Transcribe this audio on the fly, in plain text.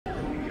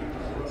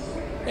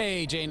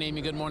Hey, Jay and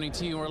Amy, good morning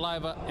to you. We're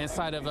live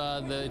inside of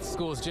the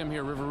school's gym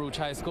here at River Rouge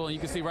High School. And you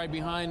can see right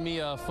behind me,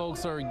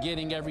 folks are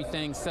getting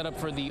everything set up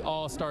for the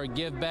All-Star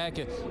Give Back.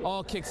 It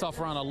all kicks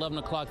off around 11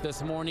 o'clock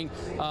this morning.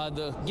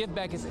 The Give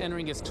Back is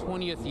entering its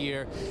 20th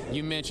year.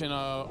 You mentioned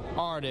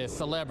artists,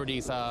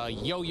 celebrities,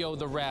 Yo-Yo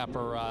the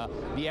rapper,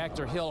 the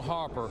actor Hill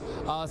Harper,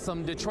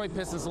 some Detroit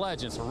Pistons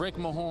legends, Rick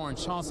Mahorn,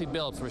 Chauncey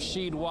Billups,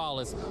 Rasheed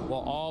Wallace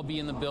will all be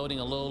in the building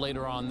a little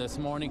later on this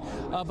morning.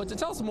 But to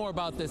tell us more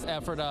about this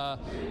effort,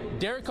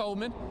 Derek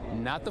Coleman,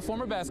 not the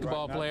former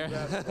basketball player,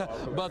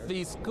 but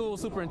the school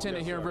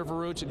superintendent here in River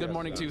Rouge. Good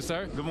morning to you,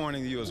 sir. Good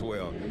morning to you as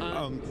well.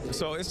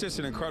 So it's just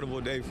an incredible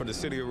day for the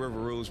city of River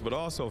Rouge, but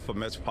also for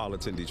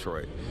metropolitan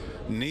Detroit.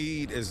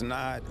 Need is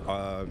not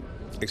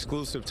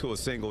exclusive to a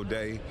single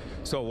day.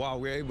 So while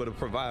we're able to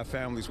provide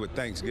families with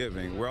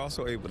Thanksgiving, we're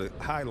also able to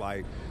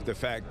highlight the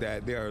fact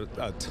that there are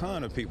a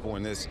ton of people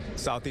in this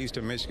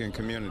southeastern Michigan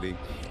community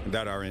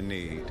that are in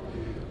need.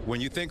 When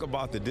you think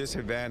about the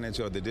disadvantaged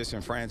or the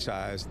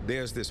disenfranchised,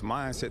 there's this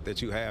mindset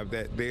that you have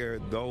that there are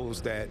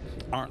those that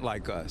aren't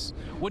like us.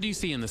 What do you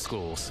see in the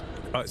schools?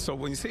 So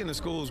when you see in the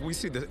schools, we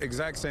see the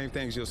exact same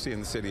things you'll see in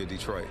the city of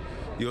Detroit.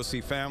 You'll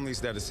see families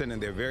that are sending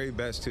their very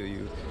best to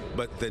you,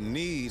 but the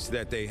needs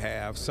that they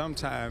have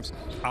sometimes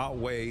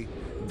outweigh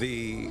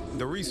the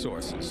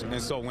resources.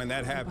 And so when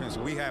that happens,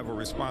 we have a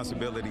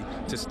responsibility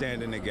to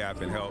stand in the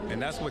gap and help.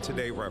 And that's what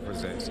today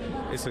represents.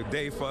 It's a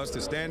day for us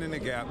to stand in the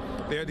gap.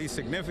 There are these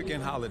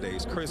significant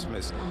holidays,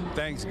 Christmas,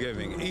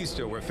 Thanksgiving,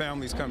 Easter, where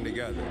families come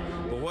together.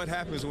 But what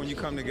happens when you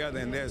come together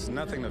and there's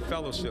nothing to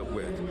fellowship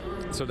with?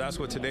 So that's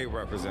what today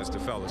represents, the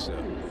fellowship.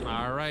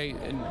 All right,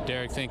 and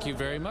Derek, thank you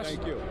very much.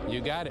 Thank you.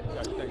 You got it.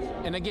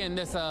 And again,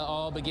 this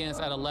all begins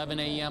at 11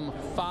 a.m.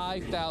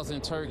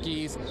 5,000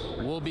 turkeys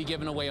will be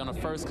given away on a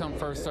first-come,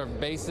 first-served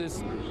basis.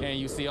 And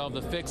you see all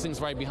the fixings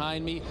right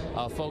behind me.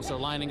 Folks are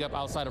lining up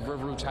outside of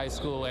River Rouge High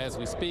School as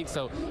we speak.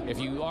 So if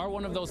you are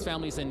one of those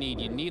families in need,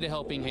 you need a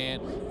helping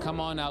hand, come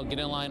on out, get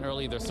in line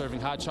early. They're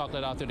serving hot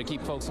chocolate out there to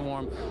keep folks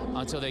warm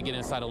until they get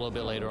inside a little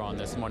bit later on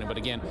this morning. But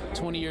again,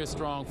 20 years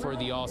strong for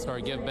the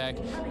All-Star Give Back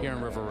here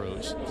in River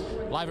Rouge.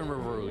 Live in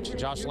River Rouge,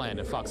 Josh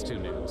Landon, Fox 2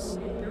 News.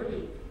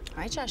 All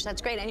right, Josh,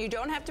 that's great. And you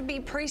don't have to be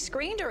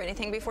pre-screened or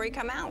anything before you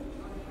come out.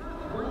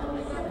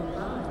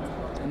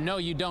 No,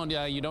 you don't.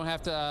 You don't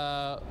have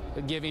to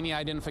give any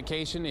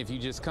identification. If you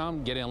just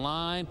come, get in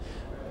line,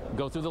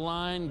 go through the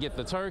line, get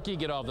the turkey,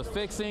 get all the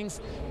fixings,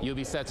 you'll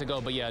be set to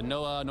go. But yeah,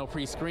 no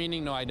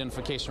pre-screening, no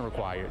identification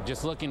required.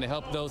 Just looking to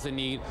help those in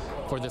need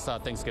for this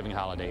Thanksgiving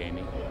holiday,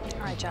 Amy. All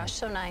right, Josh,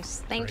 so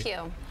nice. Thank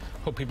you.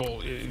 Hope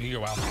people, you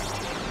go out.